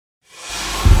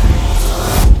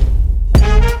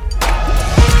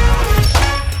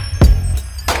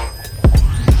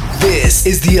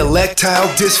This is the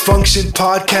Electile Dysfunction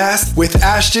Podcast with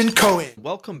Ashton Cohen.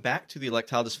 Welcome back to the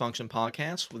Electile Dysfunction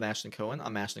Podcast with Ashton Cohen.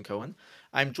 I'm Ashton Cohen.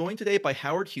 I'm joined today by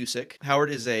Howard Husick. Howard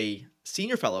is a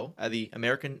senior fellow at the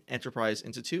American Enterprise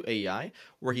Institute, AEI,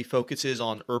 where he focuses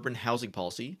on urban housing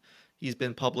policy. He's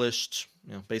been published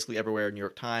basically everywhere, New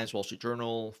York Times, Wall Street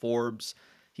Journal, Forbes.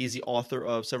 He's the author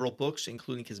of several books,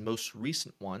 including his most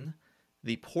recent one,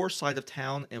 The Poor Side of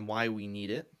Town and Why We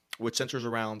Need It, which centers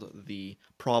around the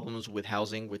problems with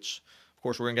housing, which, of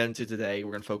course, we're going to get into today. We're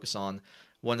going to focus on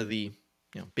one of the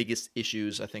biggest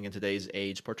issues, I think, in today's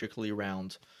age, particularly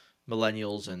around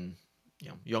millennials and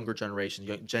younger generations,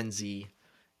 Gen Z,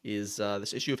 is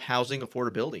this issue of housing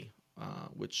affordability,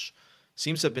 which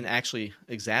seems to have been actually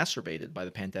exacerbated by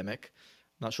the pandemic.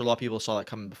 I'm not sure a lot of people saw that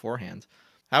coming beforehand.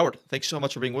 Howard, thanks so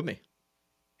much for being with me.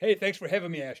 Hey, thanks for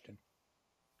having me, Ashton.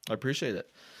 I appreciate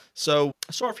it. So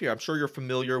I'll start off here. I'm sure you're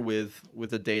familiar with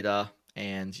the data,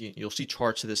 and you'll see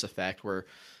charts to this effect where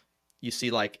you see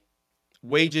like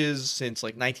wages since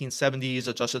like 1970s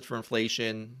adjusted for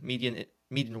inflation,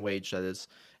 median wage that is,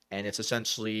 and it's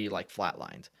essentially like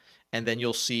flatlined. And then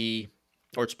you'll see,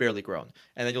 or it's barely grown.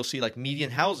 And then you'll see like median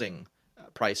housing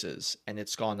prices, and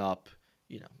it's gone up,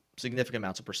 significant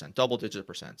amounts of percent, double-digit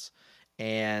percents.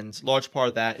 And large part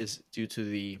of that is due to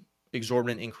the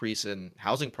exorbitant increase in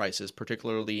housing prices,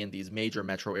 particularly in these major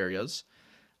metro areas.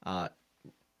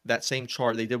 That same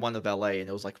chart, they did one of LA, and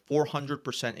it was like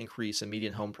 400% increase in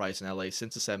median home price in LA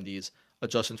since the 70s,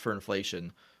 adjusted for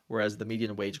inflation, whereas the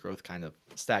median wage growth kind of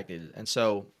stagnated. And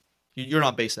so you're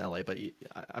not based in LA, but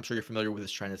I'm sure you're familiar with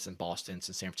this trend. It's in Boston, it's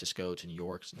in San Francisco, to New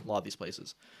York, a lot of these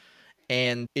places.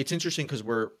 And it's interesting because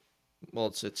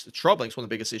it's troubling. It's one of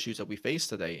the biggest issues that we face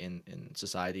today in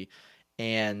society.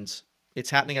 And it's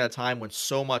happening at a time when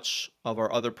so much of our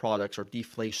other products are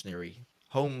deflationary.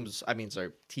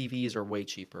 TVs are way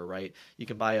cheaper, right? You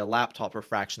can buy a laptop for a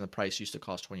fraction of the price it used to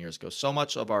cost 20 years ago. So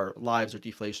much of our lives are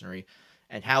deflationary,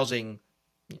 and housing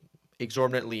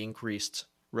exorbitantly increased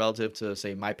relative to,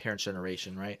 say, my parents'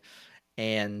 generation, right?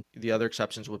 And the other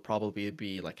exceptions would probably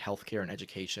be like healthcare and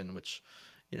education, which,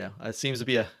 it seems to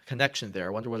be a connection there. I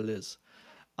wonder what it is.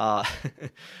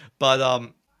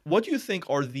 But what do you think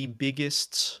are the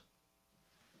biggest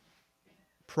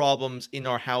problems in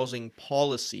our housing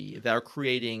policy that are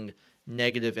creating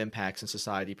negative impacts in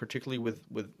society, particularly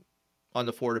with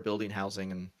unaffordability in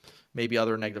housing and maybe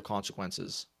other negative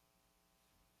consequences?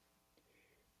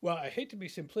 Well, I hate to be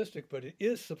simplistic, but it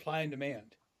is supply and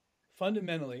demand.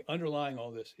 Fundamentally, underlying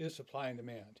all this is supply and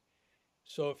demand.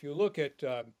 So if you look at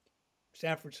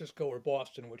San Francisco or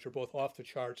Boston, which are both off the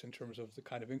charts in terms of the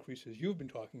kind of increases you've been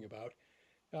talking about,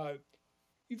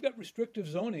 you've got restrictive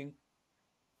zoning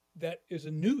that is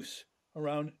a noose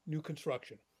around new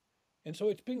construction. And so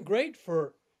it's been great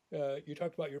for, you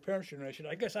talked about your parents' generation.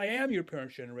 I guess I am your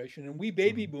parents' generation, and we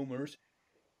baby boomers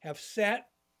have sat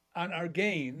on our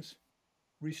gains,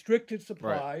 restricted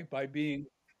supply by being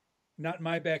not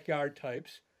my backyard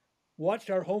types, watched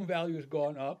our home values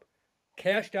gone up,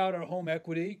 cashed out our home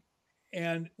equity,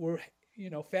 and we're,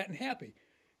 fat and happy.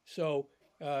 So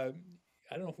I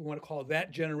don't know if we want to call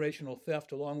that generational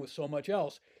theft along with so much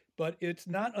else, but it's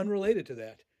not unrelated to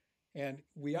that. And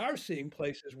we are seeing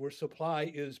places where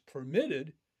supply is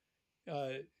permitted.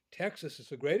 Texas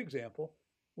is a great example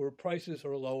where prices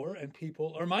are lower and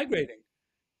people are migrating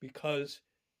because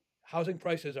housing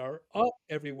prices are up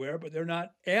everywhere, but they're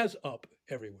not as up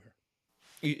everywhere.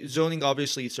 Zoning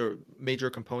obviously is a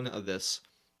major component of this.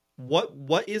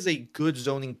 What is a good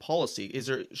zoning policy?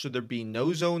 Should there be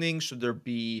no zoning? Should there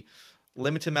be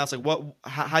limited amounts?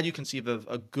 How do you conceive of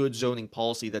a good zoning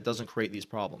policy that doesn't create these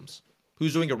problems?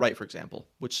 Who's doing it right, for example?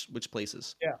 Which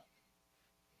places? Yeah.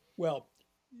 Well,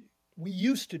 we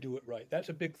used to do it right. That's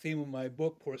a big theme of my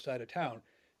book, Poor Side of Town.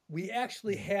 We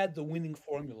actually had the winning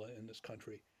formula in this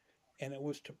country, and it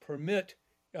was to permit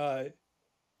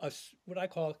what I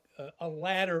call a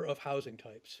ladder of housing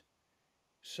types.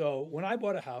 So when I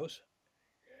bought a house,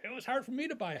 it was hard for me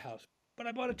to buy a house, but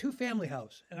I bought a 2-family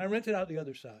house and I rented out the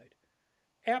other side.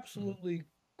 Absolutely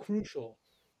crucial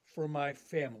for my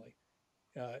family.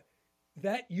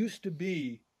 That used to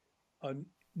be a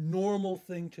normal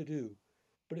thing to do.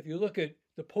 But if you look at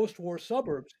the post-war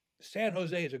suburbs, San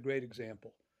Jose is a great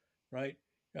example, right?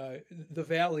 The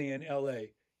Valley in LA.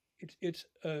 It's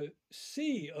a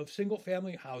sea of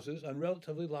single-family houses on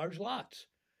relatively large lots,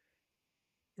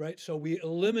 right? So we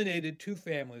eliminated 2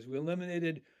 families, we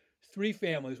eliminated 3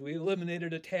 families, we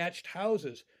eliminated attached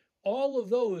houses. All of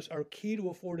those are key to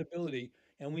affordability,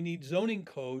 and we need zoning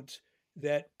codes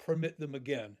that permit them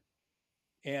again.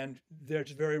 And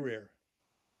that's very rare.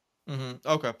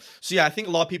 Okay. So yeah, I think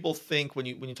a lot of people think when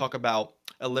you talk about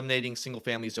eliminating single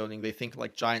family zoning, they think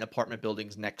like giant apartment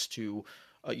buildings next to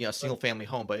single Right. family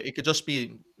home, but it could just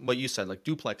be what you said, like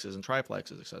duplexes and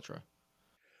triplexes, etc.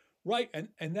 Right, and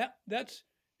and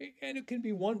it can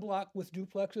be one block with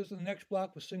duplexes and the next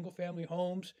block with single family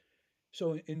homes.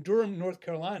 So in Durham, North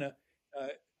Carolina, uh,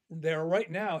 they're right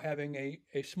now having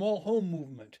a small home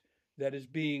movement that is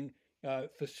being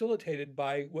facilitated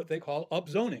by what they call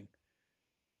upzoning.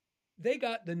 They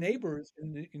got the neighbors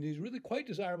in these really quite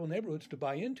desirable neighborhoods to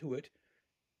buy into it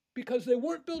because they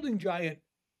weren't building giant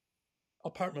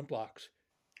apartment blocks.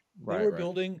 They Right, were right.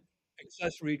 building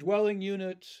accessory dwelling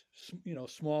units,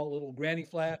 small little granny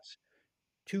flats,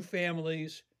 two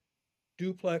families,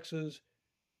 duplexes.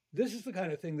 This is the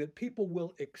kind of thing that people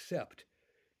will accept.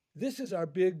 This is our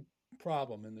big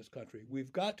problem in this country.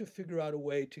 We've got to figure out a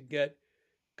way to get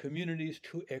communities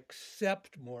to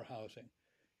accept more housing.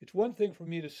 It's one thing for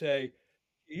me to say,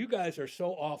 you guys are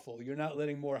so awful. You're not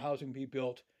letting more housing be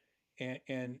built,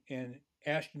 and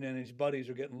Ashton and his buddies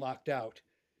are getting locked out.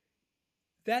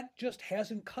 That just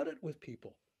hasn't cut it with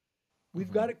people.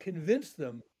 We've got hmm to convince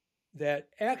them that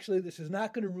actually this is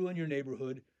not going to ruin your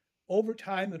neighborhood. Over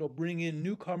time, it'll bring in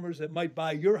newcomers that might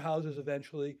buy your houses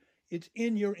eventually. It's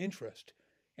in your interest.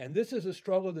 And this is a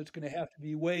struggle that's going to have to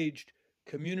be waged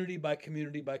community by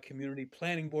community by community,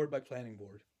 planning board by planning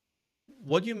board.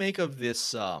 What do you make of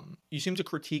this? You seem to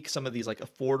critique some of these like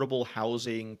affordable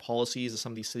housing policies that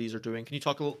some of these cities are doing. Can you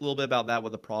talk a little bit about that?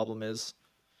 What the problem is?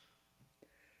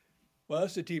 Well,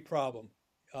 that's a deep problem.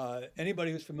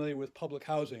 Anybody who's familiar with public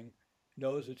housing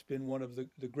knows it's been one of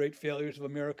the great failures of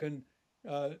American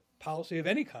policy of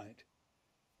any kind.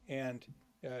 And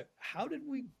how did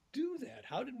we do that?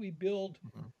 How did we build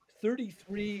Mhm.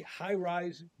 33 high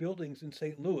rise buildings in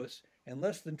St. Louis? And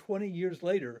less than 20 years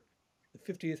later, the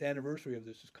 50th anniversary of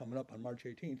this is coming up on March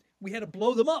 18th, we had to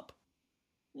blow them up.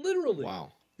 Literally.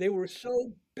 Wow. They were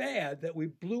so bad that we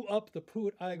blew up the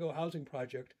Pruitt-Igoe housing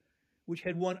project, which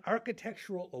had won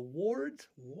architectural awards.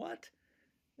 What?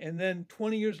 And then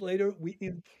 20 years later, we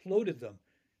imploded them.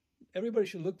 Everybody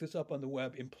should look this up on the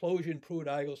web. Implosion,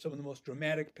 Pruitt-Igoe, some of the most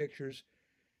dramatic pictures,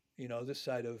 this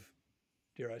side of,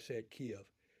 dare I say it, Kiev.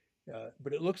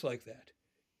 But it looks like that.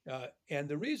 And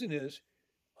the reason is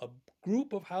a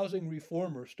group of housing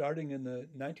reformers starting in the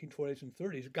 1920s and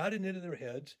 30s got it into their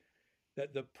heads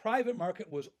that the private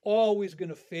market was always going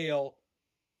to fail,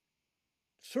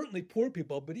 certainly poor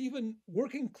people, but even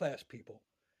working class people,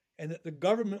 and that the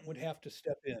government would have to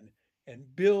step in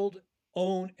and build,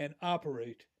 own, and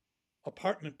operate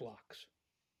apartment blocks.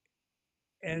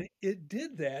 And it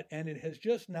did that, and it has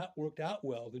just not worked out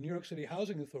well. The New York City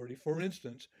Housing Authority, for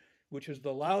instance, which is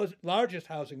the largest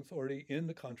housing authority in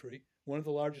the country, one of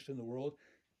the largest in the world,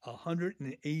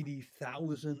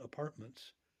 180,000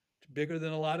 apartments. It's bigger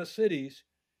than a lot of cities,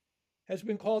 has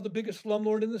been called the biggest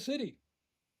slumlord in the city.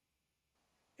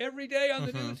 Every day on the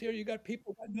hmm news here, you got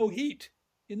people got no heat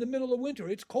in the middle of winter.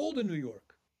 It's cold in New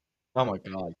York. Oh my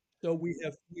God. So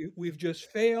we've just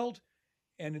failed.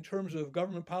 And in terms of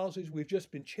government policies, we've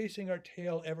just been chasing our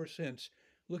tail ever since,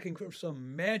 looking for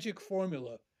some magic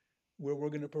formula where we're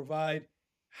going to provide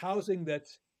housing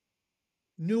that's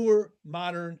newer,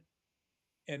 modern,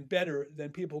 and better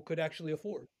than people could actually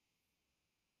afford,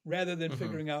 rather than hmm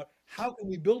figuring out how can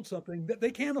we build something that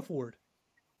they can't afford.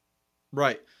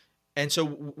 Right. And so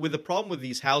with the problem with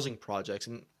these housing projects,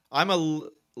 and I'm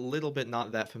little bit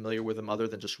not that familiar with them other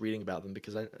than just reading about them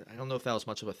because I don't know if that was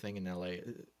much of a thing in LA.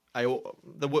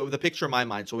 The picture in my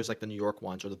mind is always like the New York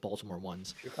ones or the Baltimore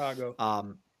ones. Chicago.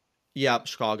 Um, yeah,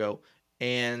 Chicago.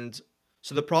 And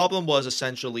so the problem was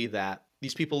essentially that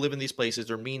these people live in these places,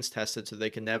 they're means tested, so they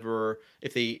can never,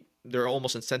 if they're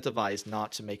almost incentivized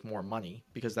not to make more money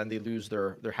because then they lose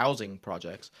their housing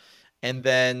projects. And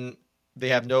then they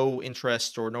have no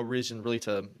interest or no reason really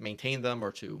to maintain them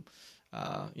or to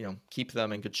keep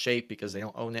them in good shape because they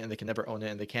don't own it and they can never own it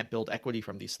and they can't build equity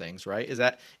from these things, right? Is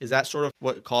that sort of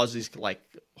what causes these like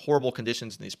horrible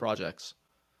conditions in these projects?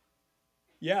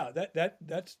 Yeah,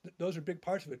 that's those are big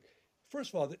parts of it.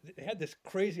 First of all, they had this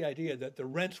crazy idea that the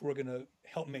rents were going to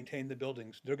help maintain the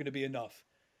buildings. They're going to be enough.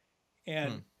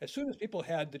 And Hmm. as soon as people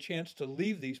had the chance to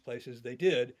leave these places, they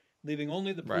did, leaving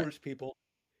only the Right. poorest people.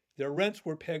 Their rents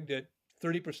were pegged at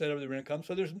 30% of their income,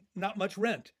 so there's not much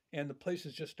rent, and the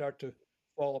places just start to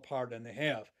fall apart, and they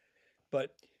have.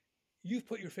 But you've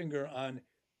put your finger on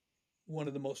one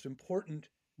of the most important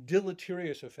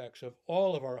deleterious effects of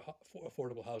all of our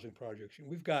affordable housing projects.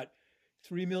 We've got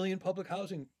 3 million public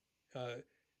housing uh,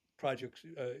 projects,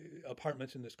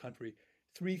 apartments in this country,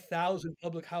 3,000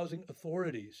 public housing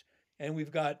authorities, and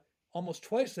we've got almost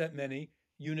twice that many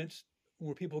units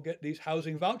where people get these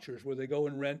housing vouchers where they go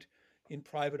and rent in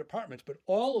private apartments. But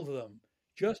all of them,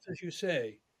 just as you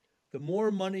say, the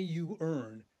more money you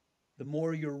earn, the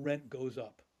more your rent goes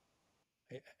up.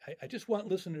 I just want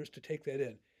listeners to take that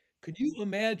in. Could you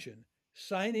imagine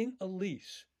signing a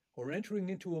lease or entering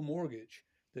into a mortgage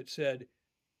that said,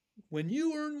 when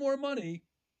you earn more money,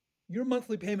 your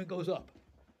monthly payment goes up?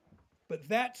 But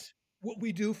that's what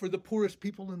we do for the poorest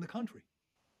people in the country.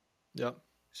 Yep.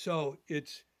 So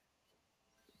it's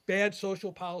bad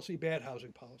social policy, bad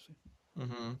housing policy.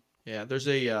 Mm-hmm. Yeah, there's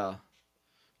a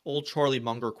old Charlie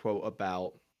Munger quote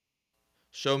about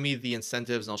show me the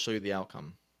incentives and I'll show you the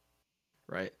outcome.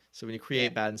 Right? So when you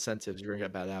create bad incentives, you're gonna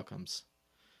get bad outcomes.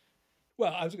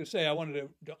 Well, I was going to say I wanted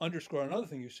to underscore another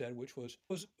thing you said, which was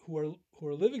who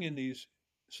are living in these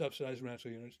subsidized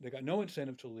rental units. They got no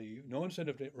incentive to leave, no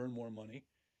incentive to earn more money,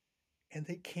 and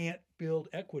they can't build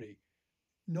equity.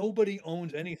 Nobody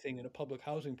owns anything in a public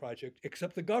housing project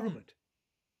except the government.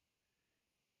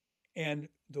 And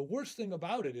the worst thing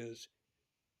about it is,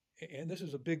 and this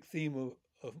is a big theme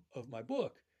of my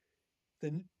book,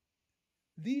 then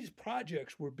these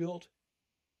projects were built,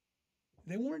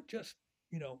 they weren't just,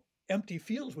 empty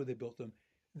fields where they built them.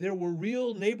 There were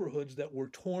real neighborhoods that were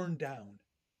torn down,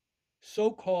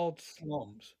 so-called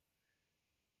slums.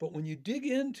 But when you dig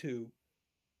into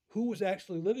who was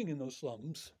actually living in those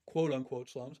slums, quote unquote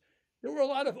slums, there were a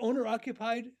lot of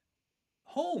owner-occupied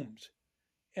homes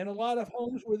and a lot of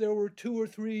homes where there were 2 or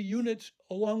 3 units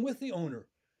along with the owner.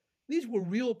 These were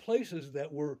real places that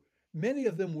many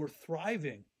of them were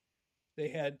thriving. They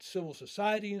had civil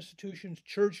society institutions,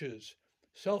 churches,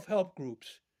 self-help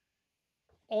groups,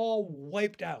 all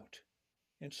wiped out.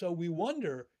 And so we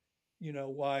wonder,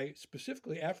 why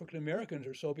specifically African Americans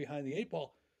are so behind the 8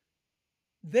 ball.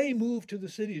 They moved to the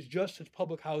cities just as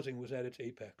public housing was at its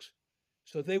apex.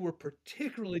 So they were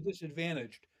particularly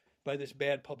disadvantaged by this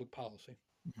bad public policy.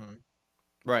 Mm-hmm.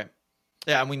 Right.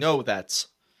 Yeah, and we know that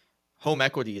home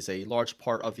equity is a large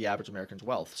part of the average American's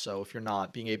wealth. So if you're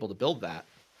not being able to build that,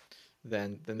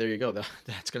 then there you go.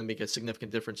 That's going to make a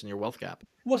significant difference in your wealth gap.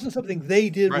 It wasn't something they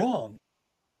did Right. wrong.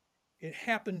 It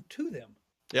happened to them.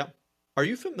 Yeah. Are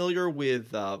you familiar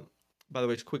with, by the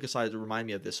way, quick aside to remind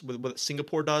me of this, with what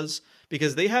Singapore does?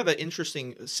 Because they have an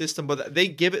interesting system, but they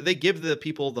give the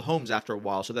people the homes after a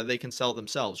while so that they can sell it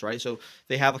themselves, right? So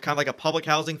they have kind of like a public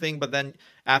housing thing, but then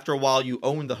after a while you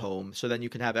own the home, so then you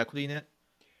can have equity in it.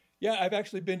 Yeah, I've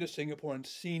actually been to Singapore and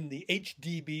seen the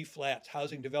HDB flats,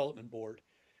 Housing Development Board.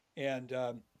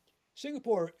 And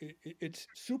Singapore, it's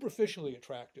superficially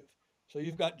attractive. So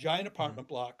you've got giant apartment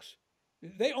blocks.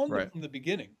 They own them Right. from the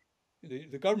beginning.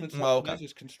 The government Oh, okay.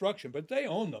 subsidizes construction, but they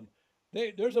own them.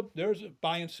 There's a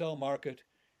buy and sell market.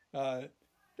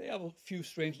 They have a few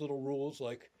strange little rules,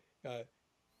 like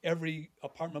every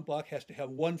apartment block has to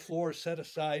have 1 floor set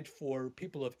aside for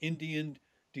people of Indian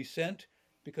descent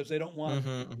because they don't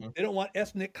want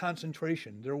ethnic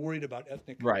concentration. They're worried about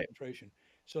ethnic Right. concentration.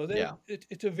 So Yeah.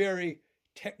 it's a very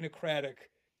technocratic,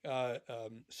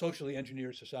 socially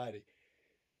engineered society.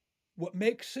 What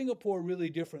makes Singapore really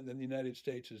different than the United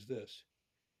States is this.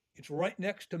 It's right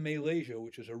next to Malaysia,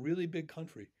 which is a really big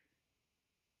country.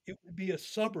 It would be a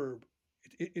suburb.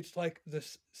 It's like the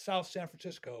South San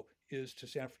Francisco is to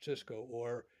San Francisco,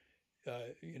 or,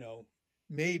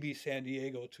 maybe San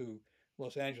Diego to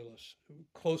Los Angeles,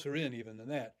 closer in even than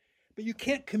that. But you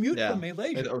can't commute Yeah. from And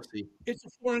Malaysia. OC. It's a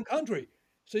foreign country.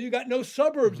 So you got no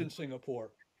suburbs Mhm. in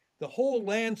Singapore. The whole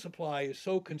land supply is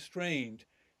so constrained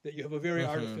that you have a very Mhm.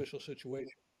 artificial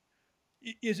situation.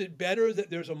 Is it better that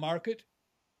there's a market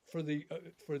for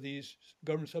these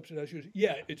government subsidized uses?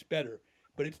 Yeah, it's better,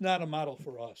 but it's not a model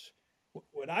for us.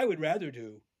 What I would rather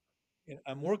do, and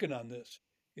I'm working on this,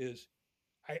 is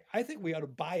I think we ought to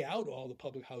buy out all the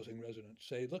public housing residents.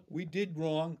 Say, look, we did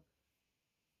wrong.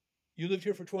 You lived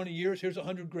here for 20 years. Here's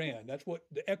 $100,000. That's what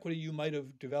the equity you might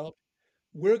have developed.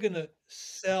 We're going to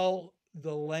sell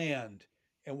the land,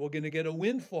 and we're going to get a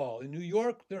windfall. In New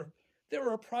York, there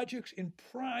are projects in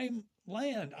prime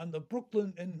land on the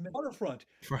Brooklyn and waterfront.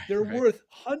 Right. They're Right. worth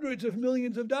hundreds of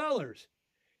millions of dollars.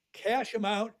 Cash them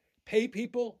out, pay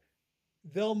people,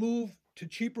 they'll move to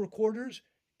cheaper quarters,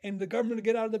 and the government will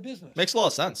get out of the business. Makes a lot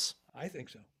of sense. I think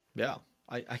so. Yeah.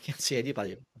 I can't see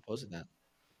anybody opposing that.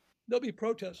 There'll be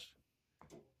protests.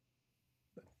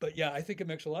 But yeah, I think it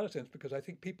makes a lot of sense because I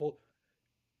think people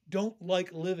don't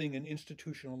like living an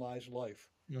institutionalized life.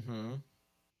 Mm-hmm.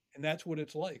 And that's what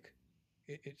it's like.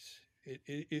 It's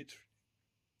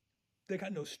they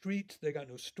got no streets, they got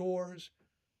no stores,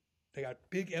 they got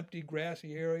big empty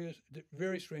grassy areas. They're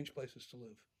very strange places to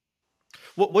live.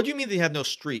 What do you mean they have no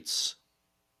streets?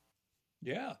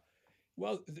 Yeah.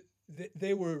 Well,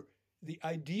 they were the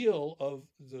ideal of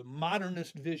the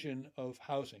modernist vision of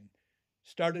housing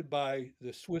started by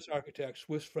the Swiss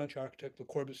French architect Le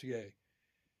Corbusier,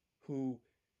 who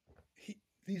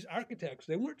these architects,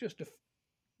 they weren't just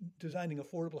designing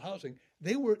affordable housing.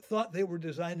 They thought they were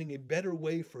designing a better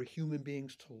way for human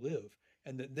beings to live,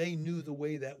 and that they knew the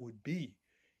way that would be.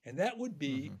 And that would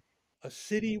be a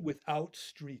city without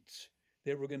streets.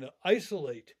 They were going to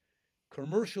isolate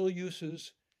commercial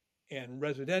uses and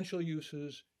residential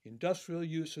uses, industrial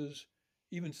uses,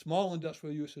 even small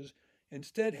industrial uses,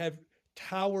 instead have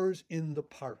towers in the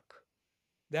park.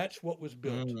 That's what was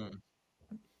built.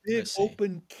 Big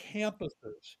open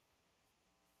campuses.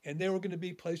 And they were going to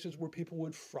be places where people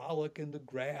would frolic in the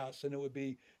grass, and it would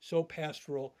be so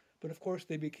pastoral. But of course,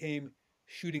 they became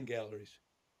shooting galleries.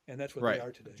 And that's what they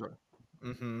are today. Sure.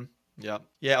 Yeah.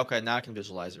 Yeah. Okay. Now I can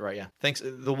visualize it. Right. Yeah. Thanks.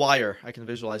 The Wire. I can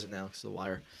visualize it now. It's The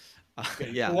Wire.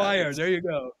 Yeah. The Wire. There you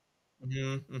go.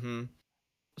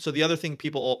 So the other thing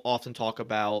people often talk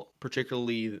about,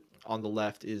 particularly on the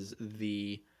left, is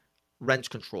the rent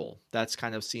control. That's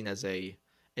kind of seen as a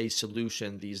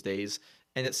solution these days.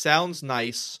 And it sounds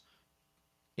nice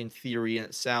in theory, and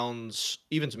it sounds,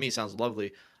 even to me, sounds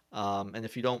lovely. And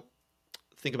if you don't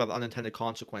think about the unintended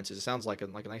consequences, it sounds like a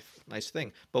nice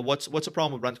thing. But what's the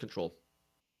problem with rent control?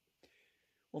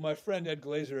 Well, my friend Ed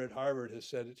Glazer at Harvard has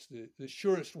said it's the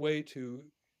surest way to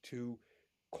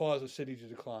cause a city to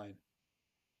decline.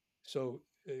 So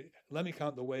let me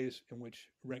count the ways in which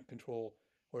rent control,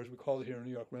 or as we call it here in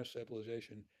New York, rent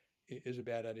stabilization, is a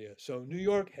bad idea. So New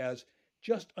York has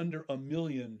just under 1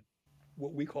 million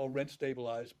what we call rent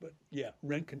stabilized, but yeah,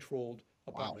 rent controlled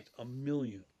apartments. Wow. 1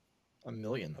 million. 1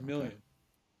 million. 1 million. Okay.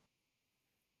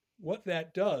 What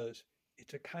that does,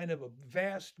 it's a kind of a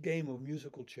vast game of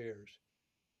musical chairs.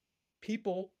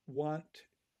 People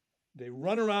they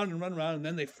run around, and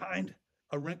then they find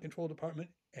a rent controlled apartment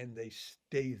and they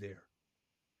stay there.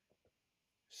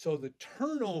 So the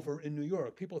turnover in New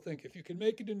York, people think if you can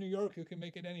make it in New York, you can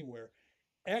make it anywhere.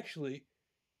 Actually,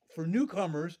 for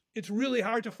newcomers, it's really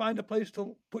hard to find a place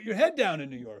to put your head down in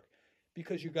New York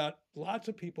because you got lots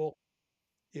of people.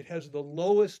 It has the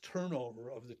lowest turnover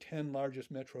of the 10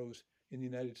 largest metros in the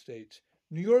United States.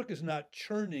 New York is not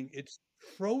churning, it's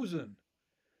frozen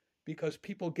because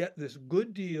people get this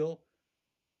good deal.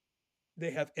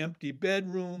 They have empty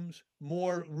bedrooms,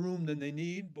 more room than they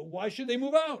need, but why should they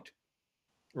move out?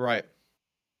 Right.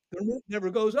 The rent never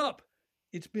goes up.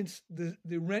 It's been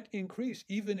the rent increase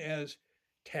even as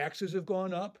taxes have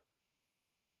gone up,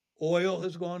 oil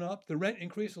has gone up. The rent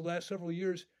increase the last several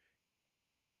years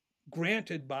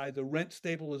granted by the Rent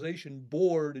Stabilization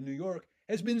Board in New York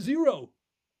has been zero.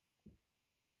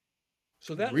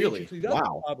 So that leads you to the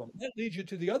other problem. That leads you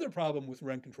to the other problem with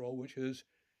rent control, which is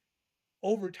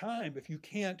over time, if you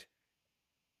can't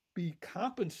be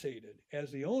compensated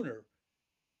as the owner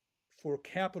for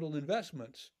capital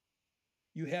investments,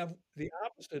 you have the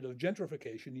opposite of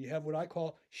gentrification. You have what I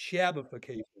call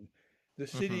shabification. The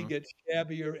city gets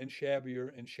shabbier and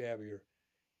shabbier and shabbier.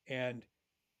 And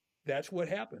that's what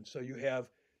happens. So you have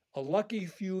a lucky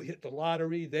few hit the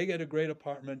lottery. They get a great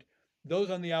apartment. Those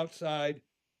on the outside,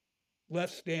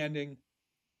 left standing.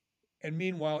 And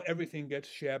meanwhile, everything gets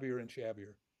shabbier and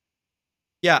shabbier.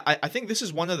 Yeah, I think this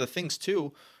is one of the things,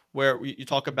 too, where you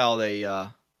talk about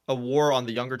a war on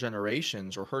the younger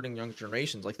generations or hurting younger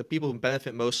generations. Like the people who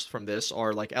benefit most from this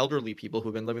are like elderly people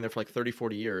who've been living there for like 30,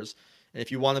 40 years. And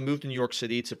if you want to move to New York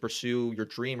City to pursue your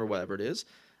dream or whatever it is,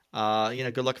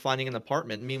 good luck finding an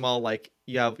apartment. Meanwhile, like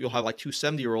you'll have like 2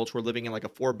 70-year-olds who are living in like a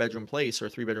 4-bedroom place or a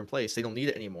 3-bedroom place. They don't need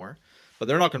it anymore, but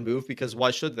they're not going to move because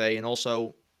why should they? And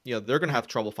also, they're going to have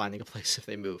trouble finding a place if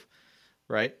they move,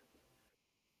 right?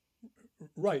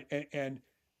 Right, and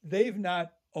they've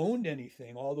not owned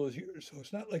anything all those years, so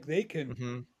it's not like they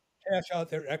can cash out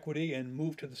their equity and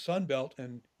move to the Sun Belt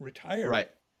and retire.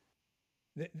 Right.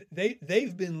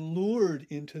 They've been lured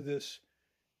into this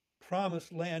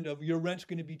promised land of your rent's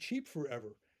going to be cheap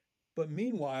forever, but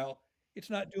meanwhile, it's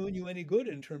not doing you any good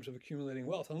in terms of accumulating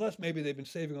wealth, unless maybe they've been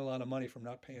saving a lot of money from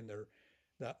not paying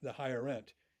the higher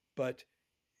rent. But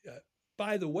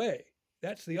by the way,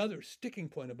 that's the other sticking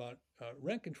point about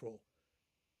rent control.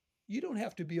 You don't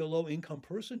have to be a low-income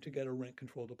person to get a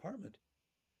rent-controlled apartment.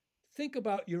 Think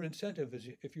about your incentive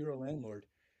if you're a landlord.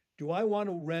 Do I want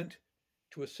to rent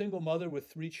to a single mother with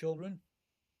 3 children?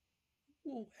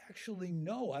 Well, actually,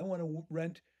 no. I want to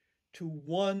rent to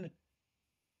one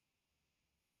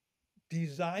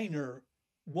designer,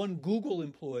 one Google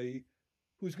employee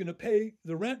who's going to pay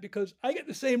the rent because I get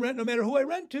the same rent no matter who I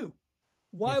rent to.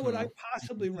 Why would I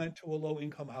possibly rent to a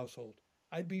low-income household?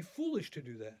 I'd be foolish to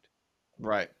do that.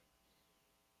 Right.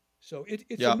 So it's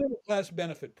a Yeah. middle class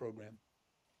benefit program.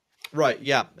 Right.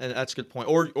 Yeah, and that's a good point.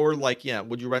 Or like, yeah,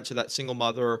 would you rent to that single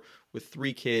mother with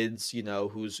three kids,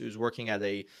 who's working at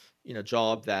a,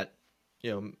 job that, you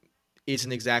know,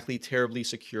 isn't exactly terribly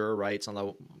secure, right? It's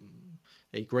not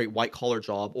a great white collar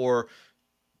job, or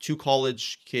two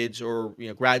college kids or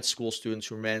grad school students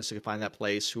who manage to find that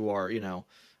place who are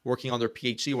working on their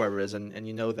PhD, whatever it is, and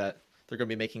you know that they're going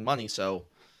to be making money, so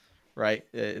right,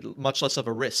 much less of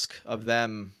a risk of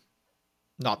them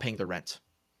not paying the rent.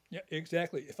 Yeah,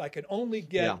 exactly. If I can only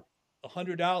Yeah. get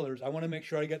 $100, I want to make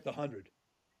sure I get the 100.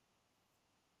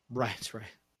 Right. Right.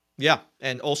 Yeah,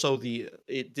 and also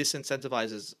it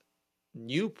disincentivizes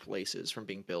new places from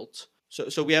being built.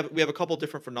 So we have a couple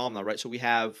different phenomena, right? So we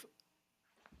have,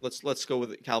 let's go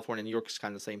with California. New York's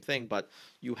kind of the same thing, but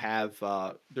you have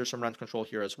there's some rent control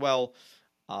here as well,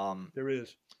 There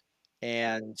is.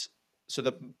 and so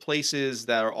the places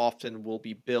that are often will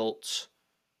be built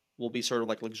will be sort of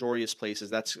like luxurious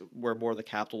places. That's where more of the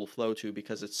capital will flow to,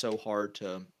 because it's so hard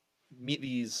to meet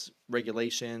these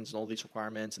regulations and all these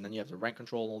requirements, and then you have the rent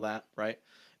control and all that, right?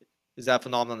 Is that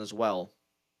phenomenon as well?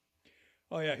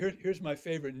 Oh yeah, here's my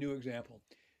favorite new example.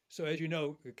 So as you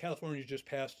know, California just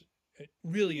passed a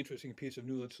really interesting piece of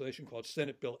new legislation called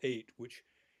Senate Bill 8, which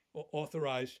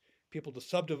authorized people to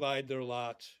subdivide their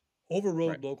lots, Right.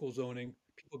 overrode local zoning.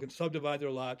 People can subdivide their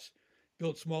lots,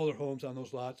 build smaller homes on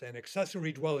those lots, and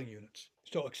accessory dwelling units.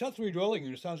 So accessory dwelling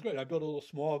unit sounds great. I built a little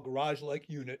small garage-like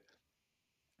unit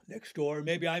next door.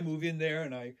 Maybe I move in there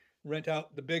and I rent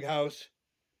out the big house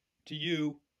to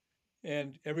you,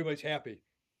 and everybody's happy.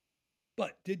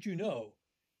 But did you know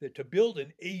that to build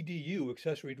an ADU,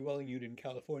 accessory dwelling unit in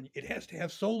California, it has to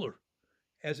have solar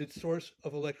as its source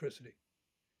of electricity?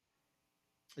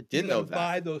 I You didn't got know to that.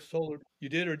 buy those solar. You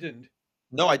did or didn't?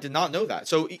 No, I did not know that.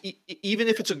 So even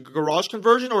if it's a garage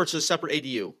conversion or it's a separate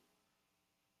ADU,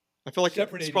 I feel like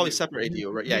Separate it's probably ADU, separate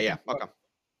ADU, right? Yeah, new yeah. Okay. construction.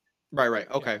 Right, right.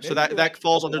 Yeah, Okay. So maybe that you're right. that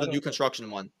falls But under I the new don't know.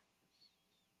 construction one.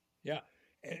 Yeah,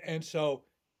 and so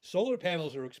solar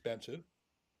panels are expensive,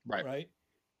 Right. right?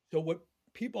 So what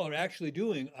people are actually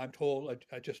doing, I'm told,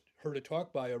 I just heard a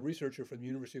talk by a researcher from the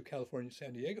University of California,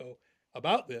 San Diego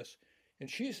about this, and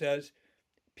she says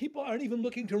people aren't even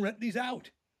looking to rent these out.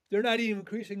 They're not even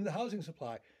increasing the housing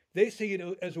supply. They see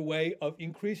it as a way of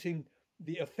increasing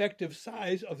the effective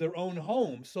size of their own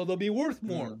homes, so they'll be worth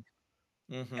more Mm.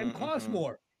 Mm-hmm. and cost Mm-hmm.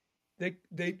 more. They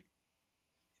they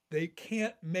they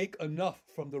can't make enough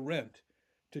from the rent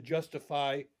to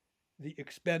justify the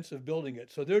expense of building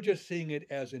it. So they're just seeing it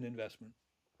as an investment.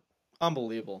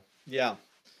 Unbelievable. Yeah.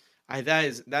 That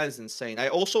is insane. I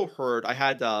also heard I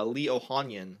had Lee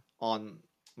Ohanian on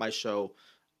my show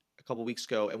a couple weeks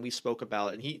ago, and we spoke about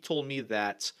it. And he told me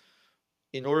that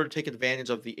in order to take advantage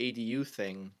of the ADU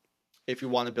thing, if you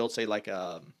want to build, say, like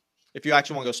if you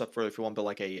actually want to go a step further, if you want to build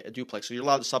like a duplex, so you're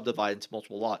allowed to subdivide into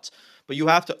multiple lots, but you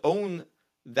have to own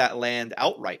that land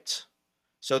outright.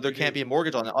 So there You can't do. be a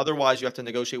mortgage on it. Otherwise, you have to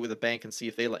negotiate with a bank and see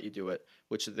if they let you do it,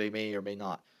 which they may or may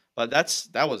not. But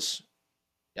that was,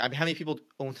 I mean, how many people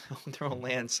own, own their own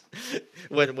lands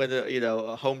when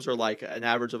homes are like an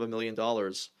average of $1 million?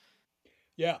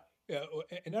 Yeah. Yeah.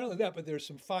 And not only that, but there's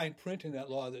some fine print in that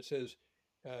law that says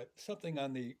something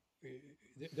on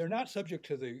they're not subject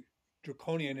to the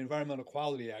draconian Environmental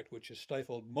Quality Act, which has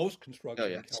stifled most Oh construction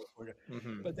in yes. California.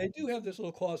 Hmm. But they do have this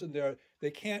little clause in there.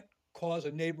 They can't cause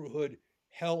a neighborhood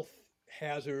health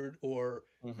hazard or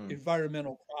Hmm.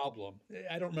 environmental problem.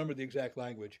 I don't remember the exact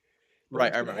language. But Right,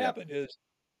 what's I going to remember. Yeah. happen is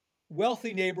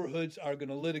wealthy neighborhoods are going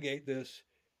to litigate this.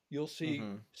 You'll see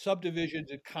Hmm.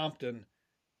 subdivisions at Compton,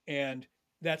 and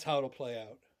that's how it'll play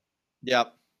out.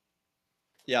 Yeah.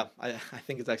 Yeah, I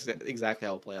think it's exactly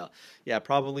how it'll play out. Yeah,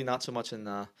 probably not so much in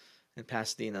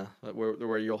Pasadena,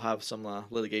 where you'll have some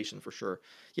litigation for sure.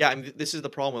 Yeah, I mean this is the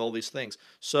problem with all these things.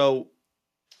 So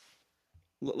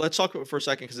let's talk about it for a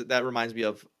second, because that reminds me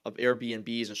of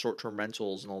Airbnbs and short term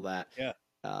rentals and all that. Yeah.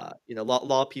 A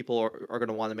lot of people are going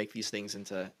to want to make these things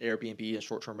into Airbnb and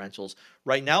short term rentals.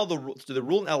 Right now, the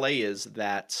rule in LA is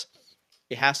that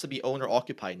it has to be owner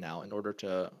occupied now in order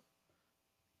to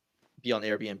be on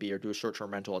Airbnb or do a short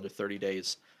term rental under 30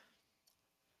 days.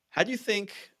 How do you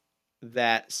think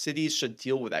that cities should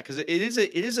deal with that? Because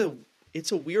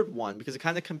it's a weird one, because it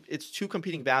kind of it's two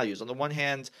competing values. On the one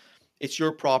hand, it's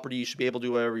your property; you should be able to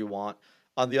do whatever you want.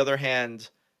 On the other hand,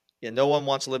 no one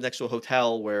wants to live next to a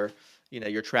hotel where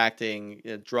you're attracting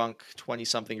drunk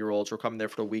 20-something-year-olds who are coming there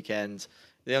for the weekend.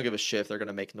 They don't give a shit if they're going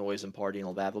to make noise and party and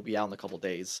all that. They'll be out in a couple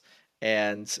days,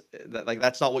 and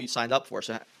that's not what you signed up for.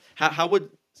 So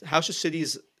how should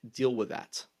cities deal with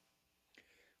that?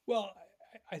 Well,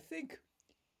 I think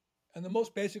on the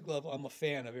most basic level, I'm a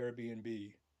fan of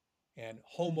Airbnb And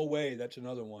HomeAway, that's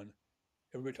another one.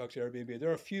 Everybody talks Airbnb. There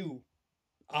are a few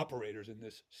operators in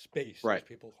this space, as Right.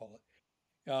 people call it.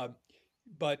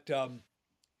 But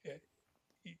eh,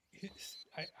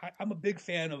 I'm a big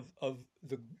fan of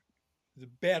the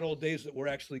bad old days that were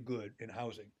actually good in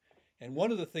housing. And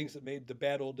one of the things that made the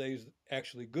bad old days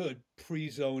actually good,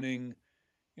 pre-zoning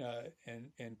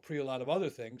and pre a lot of other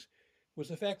things, was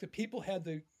the fact that people had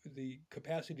the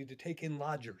capacity to take in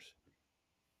lodgers.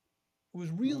 It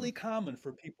was Mm. really common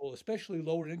for people, especially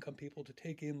lower income people, to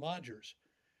take in lodgers.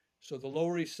 So the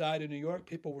Lower East Side of New York,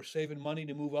 people were saving money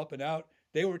to move up and out.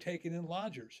 They were taking in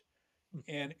lodgers.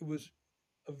 And it was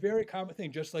a very common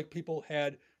thing, just like people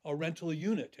had a rental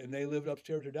unit and they lived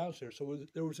upstairs or downstairs. So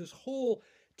there was this whole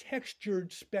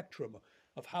textured spectrum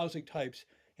of housing types,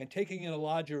 and taking in a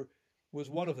lodger was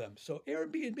one of them. So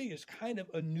Airbnb is kind of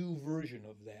a new version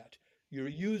of that. You're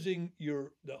using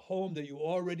the home that you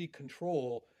already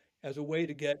control as a way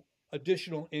to get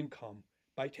additional income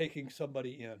by taking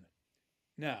somebody in.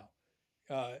 Now,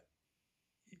 uh,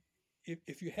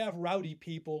 if you have rowdy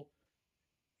people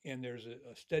and there's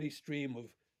a steady stream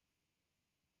of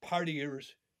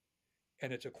partiers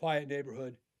and it's a quiet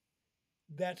neighborhood,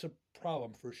 that's a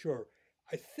problem for sure.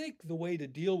 I think the way to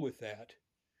deal with that,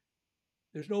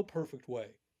 there's no perfect way,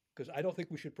 because I don't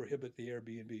think we should prohibit the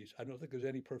Airbnbs. I don't think there's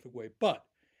any perfect way, but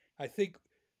I think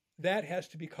that has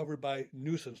to be covered by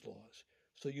nuisance laws.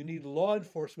 So you need law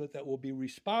enforcement that will be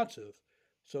responsive.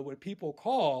 So when people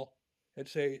call and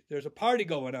say there's a party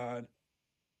going on,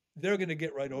 they're going to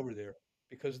get right over there,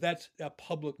 because that's a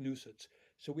public nuisance.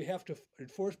 So we have to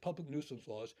enforce public nuisance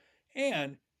laws.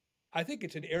 And I think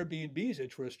it's in Airbnb's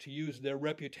interest to use their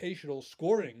reputational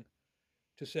scoring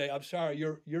to say, I'm sorry,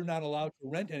 you're not allowed to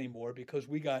rent anymore because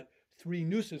we got 3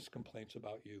 nuisance complaints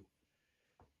about you.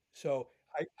 So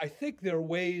I think there are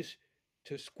ways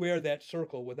to square that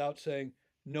circle without saying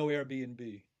no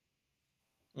Airbnb.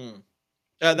 Mm.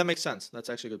 Yeah, that makes sense. That's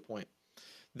actually a good point.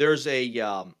 There's I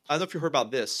don't know if you heard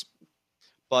about this,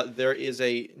 but there is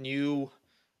a new.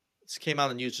 This came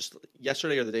out in the news just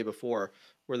yesterday or the day before,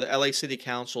 where the LA City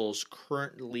Council is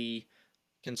currently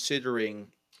considering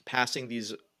passing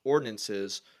these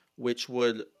ordinances, which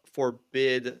would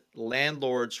forbid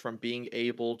landlords from being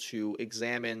able to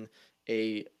examine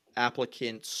a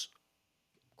applicant's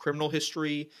criminal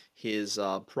history, his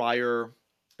prior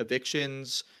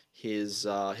evictions, his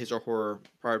or her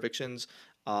prior evictions,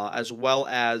 as well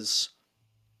as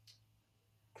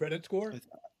Credit score?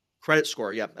 credit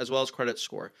score. Yeah, as well as credit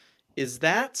score. Is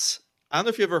that? I don't know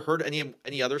if you ever heard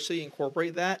any other city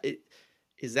incorporate that.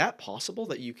 Is that possible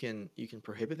that you can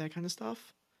prohibit that kind of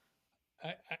stuff?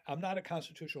 I'm not a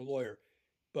constitutional lawyer,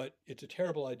 but it's a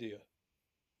terrible idea,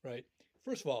 right?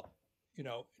 First of all, in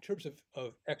terms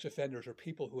of ex offenders or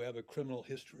people who have a criminal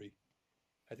history,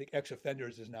 I think ex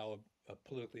offenders is now a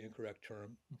politically incorrect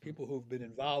term. Mhm. People who've been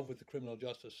involved with the criminal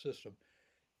justice system,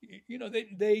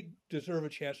 they deserve a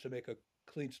chance to make a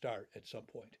clean start at some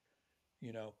point,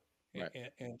 you know,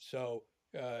 Right. and so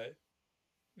uh,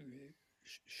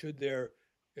 should their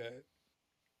uh,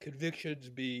 convictions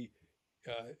be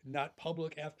not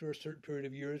public after a certain period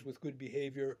of years with good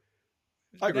behavior?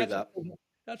 I agree with That's a that.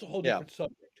 that's a whole Yeah. different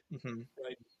subject, Hmm.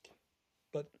 right?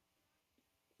 But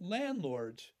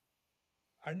landlords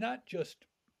are not just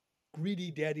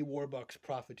greedy daddy warbucks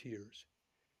profiteers.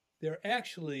 They're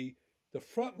actually the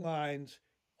front lines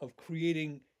of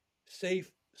creating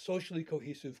safe, socially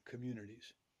cohesive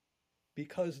communities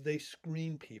because they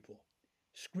screen people.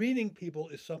 Screening people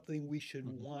is something we should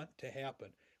Hmm. want to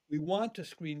happen. We want to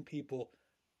screen people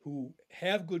who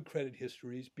have good credit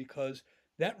histories because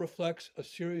that reflects a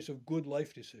series of good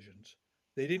life decisions.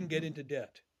 They didn't get Hmm. into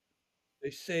debt,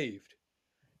 they saved,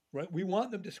 right? We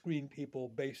want them to screen people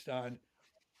based on,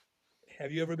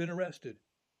 have you ever been arrested?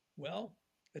 Well,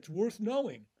 it's worth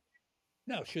knowing.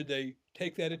 Now, should they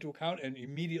take that into account and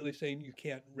immediately saying you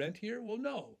can't rent here? Well,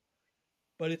 no,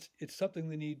 but it's something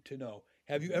they need to know.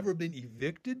 Have you ever been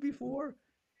evicted before?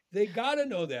 They got to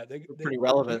know that. Pretty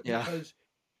relevant. Yeah. Because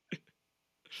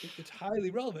it's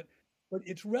highly relevant, but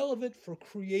it's relevant for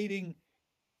creating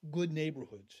good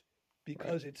neighborhoods Right.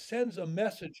 because it sends a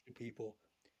message to people: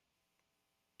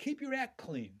 keep your act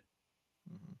clean,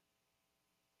 Hmm.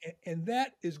 and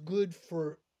that is good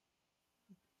for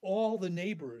all the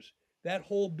neighbors, that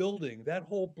whole building, that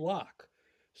whole block.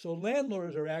 So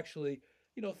landlords are actually,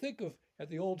 think of at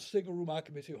the old single room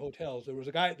occupancy hotels, there was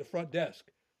a guy at the front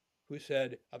desk who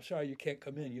said, I'm sorry, you can't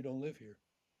come in. You don't live here.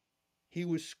 He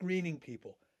was screening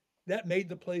people. That made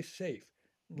the place safe.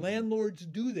 Hmm. Landlords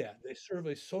do that. They serve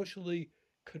a socially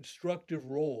constructive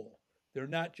role. They're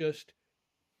not just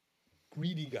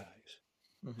greedy guys.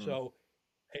 Hmm. So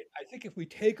I think if we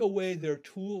take away their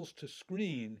tools to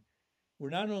screen, we're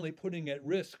not only putting at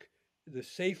risk the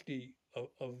safety of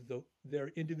their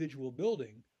individual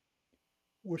building,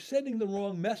 we're sending the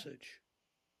wrong message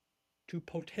to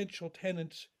potential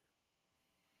tenants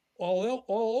all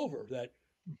over that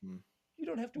Hmm. you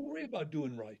don't have to worry about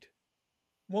doing right.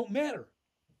 Won't matter.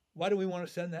 Why do we want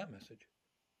to send that message?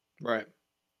 Right.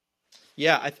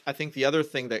 Yeah, I think the other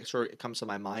thing that sort of comes to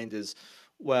my mind is,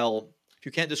 well, if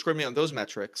you can't discriminate on those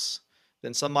metrics,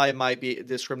 then somebody might be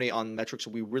discriminate on metrics that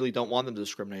we really don't want them to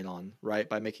discriminate on, right?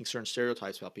 By making certain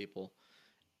stereotypes about people,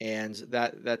 and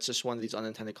that's just one of these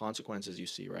unintended consequences you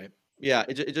see, right? Yeah,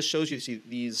 it just shows you see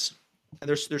these, and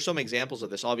there's so many examples of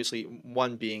this. Obviously,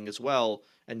 one being as well,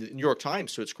 and the New York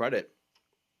Times, to its credit,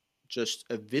 just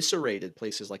eviscerated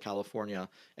places like California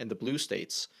and the blue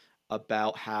states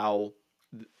about how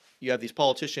you have these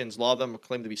politicians, a lot of them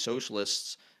claim to be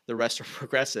socialists, the rest are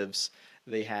progressives.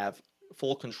 They have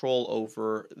full control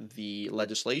over the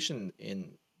legislation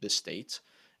in this state,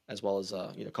 as well as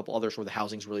a couple others where the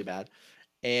housing's really bad.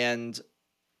 And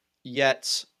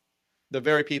yet, the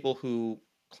very people who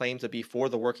claim to be for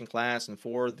the working class and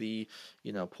for the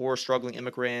poor struggling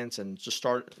immigrants and just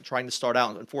trying to start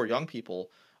out and for young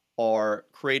people are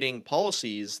creating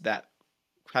policies that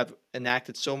have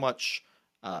enacted so much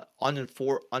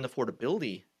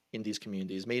unaffordability in these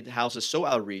communities, made houses so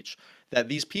out of reach that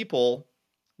these people,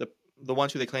 the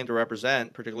ones who they claim to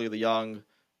represent, particularly the young,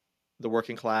 the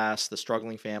working class, the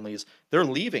struggling families, they're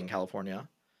leaving California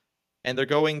and they're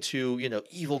going to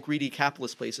evil, greedy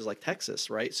capitalist places like Texas,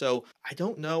 right? So I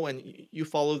don't know, and you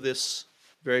follow this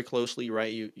very closely,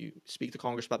 right? You speak to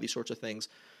Congress about these sorts of things.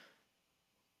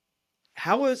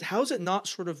 How is it not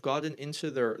sort of gotten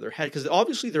into their head? Because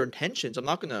obviously their intentions, I'm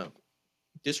not going to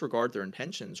disregard their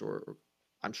intentions, or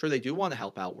I'm sure they do want to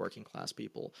help out working class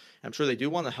people. I'm sure they do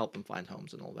want to help them find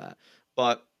homes and all that.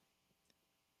 But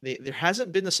there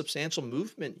hasn't been a substantial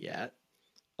movement yet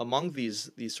among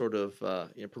these sort of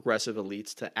progressive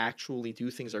elites to actually do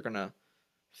things that are going to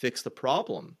fix the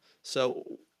problem. So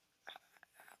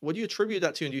what do you attribute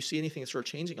that to, and do you see anything sort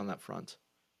of changing on that front?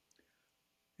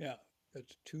 Yeah,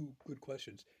 that's two good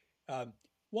questions.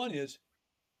 One is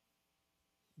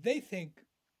they think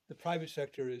the private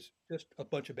sector is just a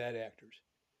bunch of bad actors.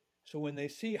 So when they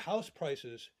see house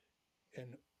prices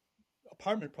and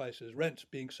apartment prices, rents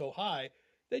being so high,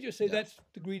 they just say Yeah. that's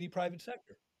the greedy private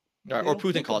sector. Or, They or don't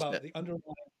Putin think caused about it. the underlying.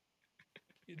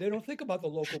 They don't think about the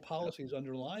local Yeah. policies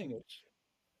underlying it,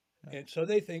 Yeah. and so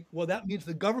they think, well, that means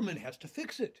the government has to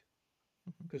fix it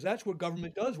because that's what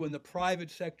government does when the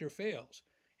private sector fails,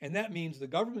 and that means the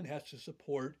government has to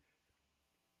support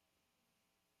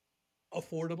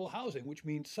affordable housing, which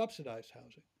means subsidized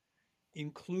housing.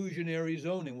 Inclusionary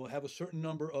zoning will have a certain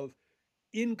number of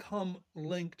income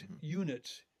linked Mhm.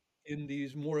 units in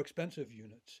these more expensive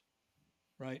units,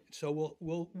 right? So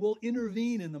we'll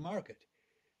intervene in the market.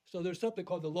 So there's something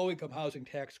called the low income housing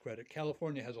tax credit.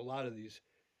 California has a lot of these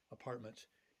apartments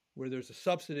where there's a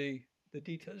subsidy.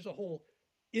 There's a whole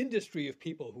industry of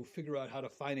people who figure out how to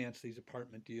finance these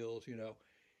apartment deals.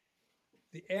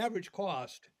 The average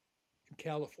cost in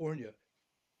California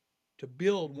to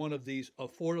build one of these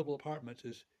affordable apartments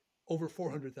is over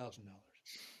 $400,000.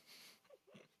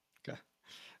 Okay.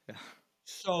 Yeah.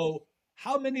 So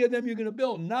how many of them you're going to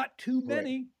build? Not too Right.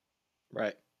 many.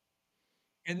 Right.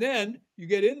 And then you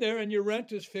get in there and your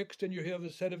rent is fixed and you have a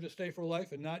incentive to stay for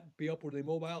life and not be upwardly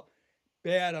mobile.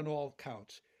 Bad on all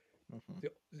counts. Hmm.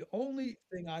 The only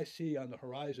thing I see on the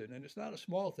horizon, and it's not a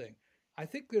small thing, I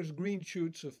think there's green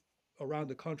shoots around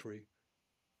the country.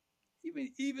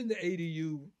 Even the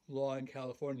ADU law in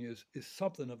California is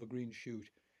something of a green shoot.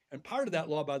 And part of that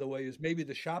law, by the way, is maybe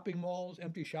the shopping malls,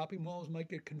 empty shopping malls, might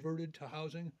get converted to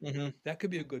housing. Hmm. That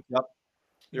could be a good Yep.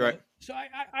 You're right. So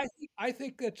I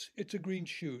think it's a green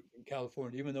shoot in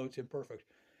California, even though it's imperfect.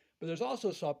 But there's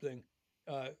also something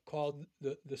called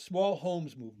the small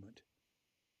homes movement,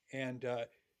 and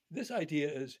this idea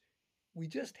is we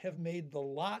just have made the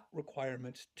lot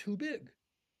requirements too big.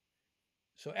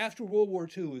 So after World War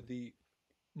II, the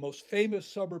most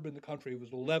famous suburb in the country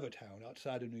was Levittown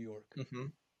outside of New York. Hmm.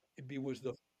 Was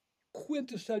the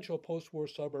quintessential post-war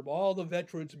suburb. All the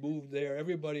veterans moved there.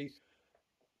 Everybody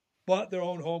bought their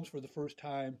own homes for the first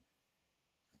time.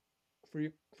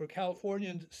 For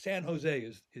Californians, San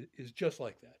Jose is just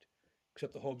like that,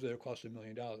 except the homes there cost $1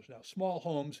 million now. Small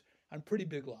homes on pretty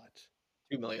big lots.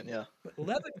 2 million. Yeah. But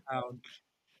Yeah.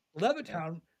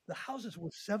 Levittown, the houses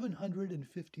were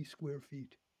 750 square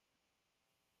feet.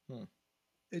 Hmm.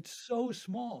 It's so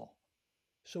small.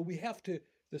 So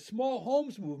the small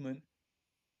homes movement,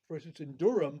 for instance, in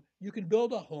Durham, you can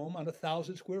build a home on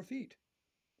 1,000 square feet.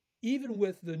 Even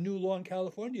with the new law in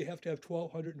California, you have to have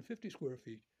 1,250 square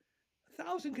feet.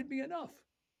 1,000 can be enough.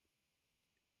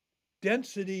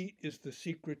 Density is the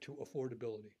secret to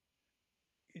affordability.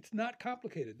 It's not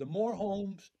complicated. The more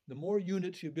homes, the more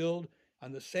units you build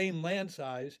on the same land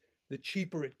size, the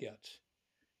cheaper it gets.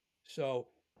 So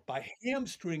by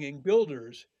hamstringing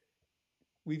builders,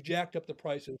 we've jacked up the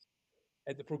prices.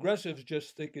 And the progressives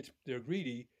just think they're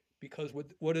greedy because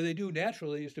what do they do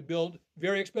naturally is to build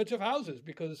very expensive houses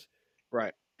because Right.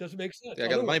 it doesn't make sense. Yeah, I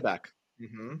got the money Otherwise, back.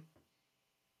 Mm-hmm.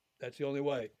 that's the only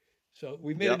way. So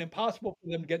we've made it Yep. impossible for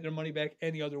them to get their money back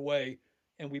any other way,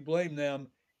 and we blame them,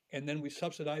 and then we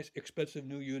subsidize expensive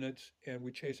new units, and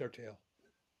we chase our tail.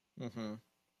 Mm-hmm.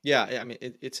 Yeah, I mean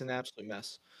it's an absolute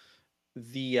mess.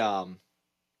 The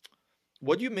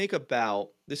what do you make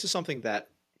about this is something that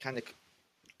kind of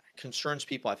concerns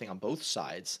people, I think, on both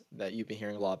sides that you've been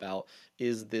hearing a lot about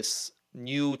is this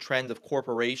new trend of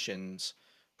corporations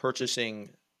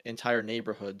purchasing entire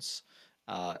neighborhoods.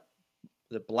 Uh,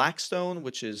 the Blackstone,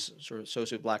 which is sort of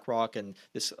associated with BlackRock, and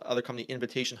this other company,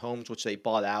 Invitation Homes, which they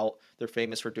bought out. They're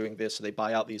famous for doing this. So they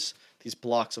buy out these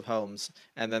blocks of homes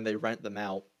and then they rent them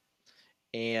out.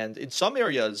 And in some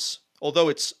areas, although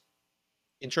it's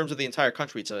in terms of the entire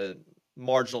country, it's a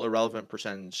marginal, irrelevant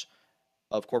percentage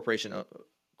of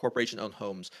corporation-owned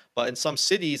homes. But in some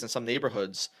cities and some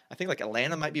neighborhoods, I think like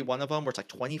Atlanta might be one of them, where it's like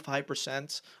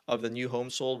 25% of the new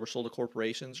homes sold were sold to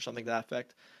corporations or something to that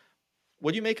effect.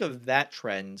 What do you make of that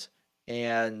trend?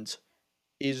 And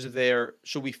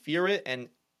should we fear it? And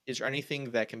is there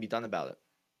anything that can be done about it?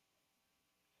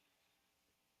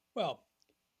 Well,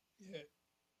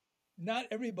 not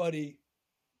everybody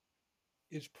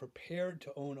is prepared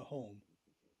to own a home.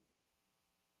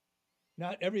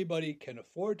 Not everybody can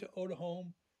afford to own a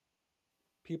home.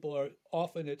 People are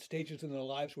often at stages in their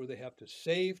lives where they have to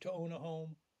save to own a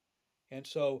home. And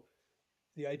so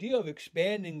the idea of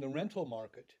expanding the rental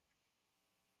market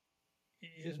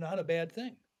is not a bad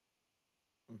thing.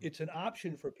 It's an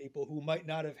option for people who might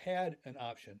not have had an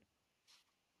option.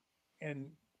 And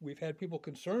we've had people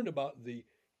concerned about the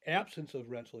absence of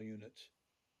rental units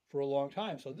for a long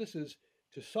time. So this is,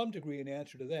 to some degree, an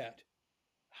answer to that.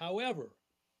 However,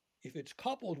 if it's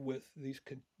coupled with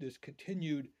this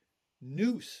continued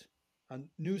noose on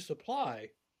new supply,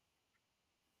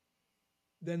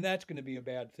 then that's going to be a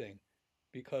bad thing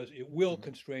because it will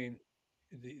constrain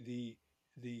the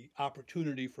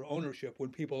opportunity for ownership when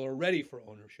people are ready for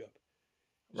ownership.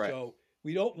 Right. So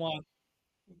we don't want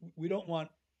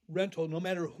rental, no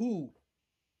matter who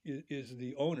is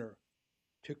the owner,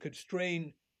 to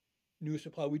constrain new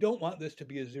supply. We don't want this to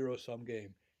be a zero-sum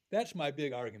game. That's my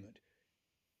big argument.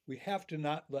 We have to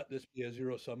not let this be a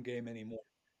zero-sum game anymore.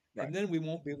 Right. And then we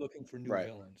won't be looking for new Right.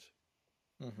 villains.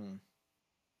 Mm-hmm.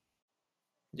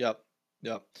 Yep.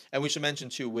 Yep. And we should mention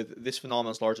too, with this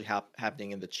phenomenon is largely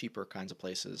happening in the cheaper kinds of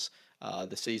places,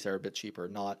 the cities that are a bit cheaper,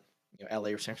 not LA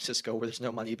or San Francisco, where there's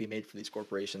no money to be made for these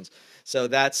corporations. So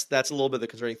that's a little bit of the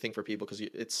concerning thing for people because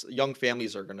it's young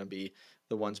families are going to be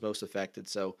the ones most affected.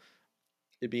 So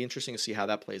it'd be interesting to see how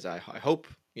that plays out. I hope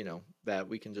that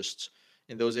we can just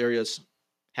in those areas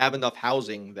have enough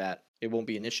housing that it won't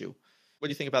be an issue. What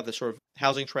do you think about the sort of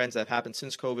housing trends that have happened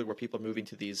since COVID, where people are moving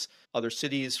to these other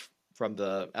cities from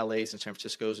the LAs and San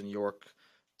Franciscos and New York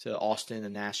to Austin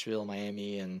and Nashville,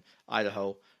 Miami and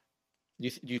Idaho? Do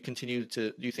you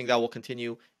think that will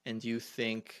continue? And do you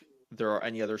think there are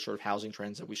any other sort of housing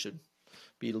trends that we should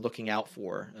be looking out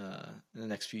for in the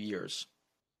next few years?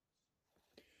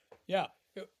 Yeah.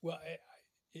 Well,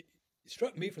 it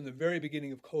struck me from the very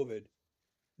beginning of COVID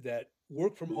that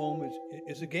work from home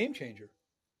is a game changer.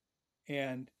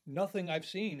 And nothing I've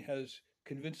seen has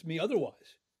convinced me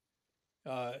otherwise.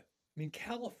 I mean,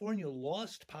 California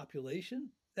lost population.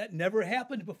 That never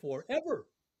happened before, ever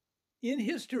in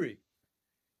history.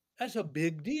 That's a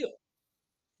big deal.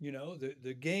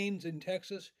 The gains in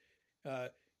Texas,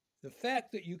 the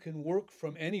fact that you can work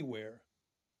from anywhere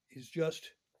is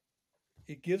just,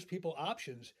 it gives people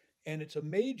options. And it's a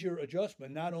major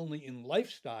adjustment, not only in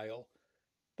lifestyle,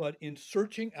 but in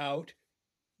searching out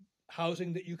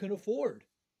housing that you can afford.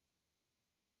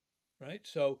 Right?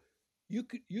 So you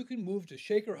can move to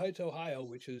Shaker Heights, Ohio,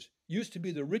 which used to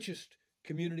be the richest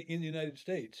community in the United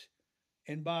States,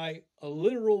 and buy a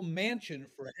literal mansion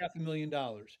for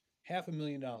 $500,000.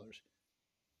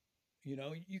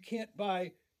 $500,000. You can't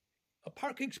buy a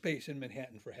parking space in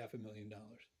Manhattan for $500,000.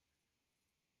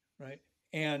 Right?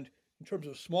 And in terms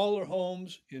of smaller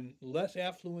homes in less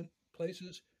affluent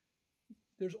places,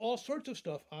 there's all sorts of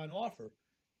stuff on offer.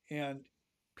 And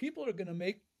people are going to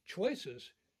make choices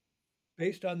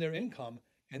based on their income.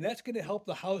 And that's going to help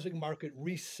the housing market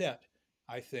reset,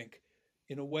 I think,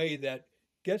 in a way that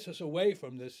gets us away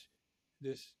from this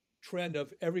trend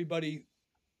of everybody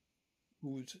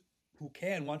who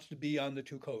wants to be on the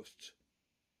two coasts,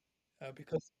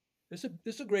 because this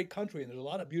is a great country and there's a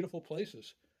lot of beautiful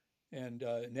places, and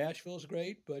Nashville's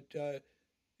great, but I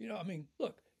mean,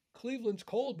 look, Cleveland's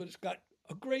cold, but it's got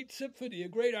a great symphony, a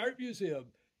great art museum,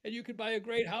 and you could buy a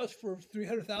great house for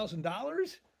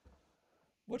 $300,000.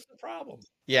 What's the problem?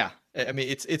 Yeah, I mean,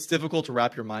 it's difficult to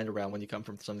wrap your mind around when you come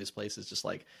from some of these places, just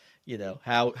like,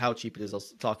 how cheap it is. I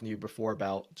was talking to you before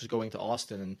about just going to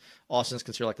Austin, and Austin's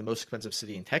considered like the most expensive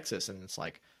city in Texas, and it's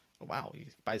like, oh, wow, you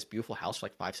buy this beautiful house for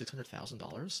like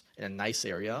 $500,000-$600,000 in a nice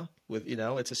area with,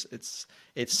 it's just,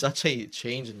 it's such a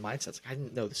change in mindset. It's like, I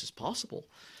didn't know this is possible.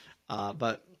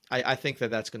 But I think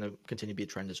that that's going to continue to be a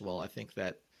trend as well. I think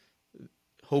that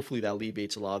hopefully that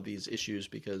alleviates a lot of these issues,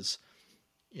 because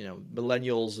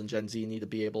millennials and Gen Z need to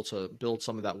be able to build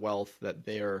some of that wealth that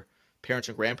their parents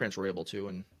and grandparents were able to,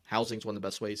 and housing is one of the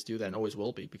best ways to do that, and always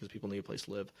will be, because people need a place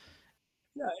to live.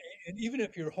 Yeah, and even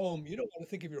if your home, you don't want to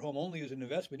think of your home only as an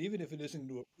investment, even if it isn't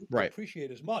to Right.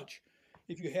 appreciate as much.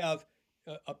 If you have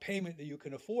a payment that you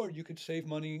can afford, you can save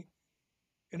money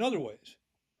in other ways.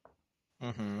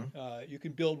 Mm-hmm. You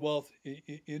can build wealth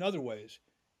in other ways.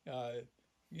 In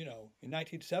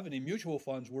 1970, mutual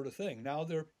funds were the thing. Now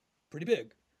they're pretty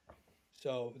big.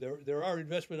 So there are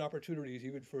investment opportunities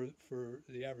even for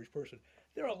the average person.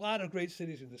 There are a lot of great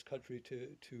cities in this country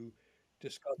to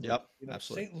discover. Yep,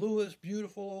 absolutely. St. Louis,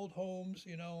 beautiful old homes.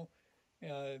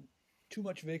 Too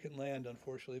much vacant land,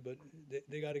 unfortunately, but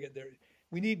they got to get there.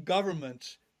 We need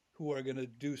governments who are going to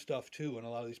do stuff too in a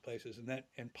lot of these places,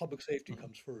 and public safety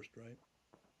comes first, right?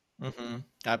 Mm-hmm.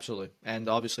 Absolutely. And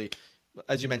obviously,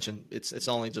 as you mentioned, it's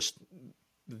only just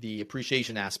the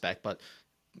appreciation aspect, but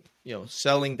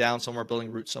settling down somewhere,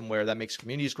 building roots somewhere, that makes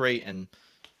communities great, and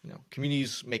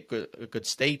communities make a good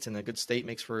state, and a good state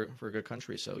makes for a good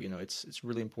country. So it's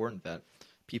really important that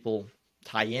people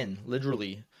tie in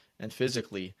literally and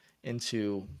physically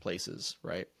into places,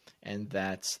 right? And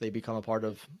that they become a part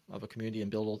of a community and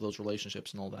build all those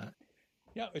relationships and all that.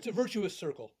 Yeah, it's a virtuous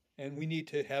circle, and we need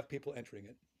to have people entering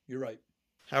it. You're right.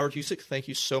 Howard Husick, thank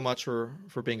you so much for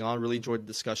being on. Really enjoyed the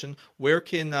discussion. Where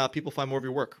can people find more of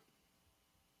your work?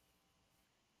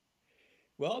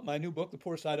 Well, my new book, The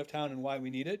Poor Side of Town and Why We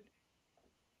Need It.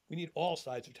 We need all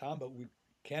sides of town, but we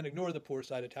can't ignore the poor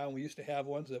side of town. We used to have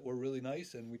ones that were really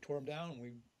nice, and we tore them down, and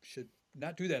we should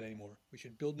not do that anymore. We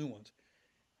should build new ones.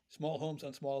 Small homes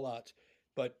on small lots.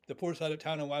 But The Poor Side of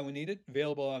Town and Why We Need It,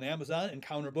 available on Amazon and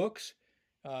Counter Books.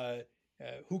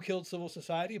 Who Killed Civil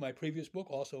Society, my previous book,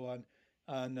 also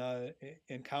on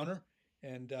Encounter.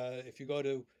 And if you go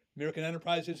to American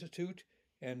Enterprise Institute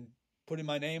and put in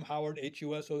my name, Howard,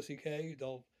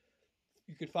 Husock,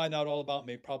 you could find out all about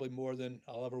me, probably more than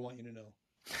I'll ever want you to know.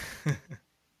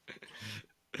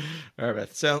 All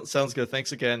right, sounds good.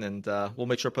 Thanks again, and we'll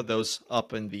make sure to put those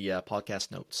up in the podcast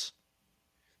notes.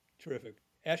 Terrific.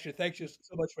 Asher, thanks you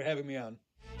so much for having me on.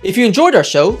 If you enjoyed our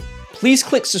show, please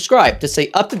click subscribe to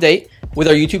stay up to date with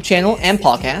our YouTube channel and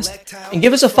podcast, and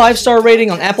give us a 5-star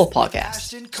rating on Apple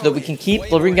Podcasts so that we can keep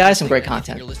delivering guys some great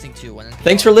content.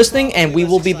 Thanks for listening, and we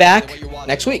will be back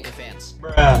next week.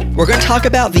 We're going to talk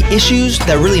about the issues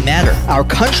that really matter. Our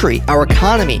country, our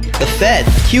economy, the Fed,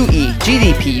 QE,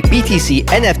 GDP, BTC,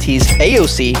 NFTs,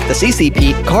 AOC, the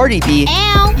CCP, Cardi B,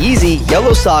 Yeezy,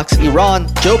 Yellow Socks, Iran,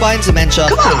 Joe Biden's dementia,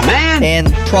 come on, man,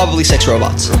 and probably sex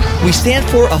robots. We stand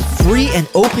for a free and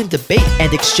open debate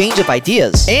and exchange of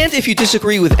ideas. And if you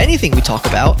disagree with anything we talk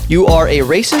about, you are a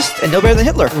racist and no better than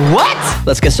Hitler. What?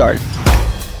 Let's get started.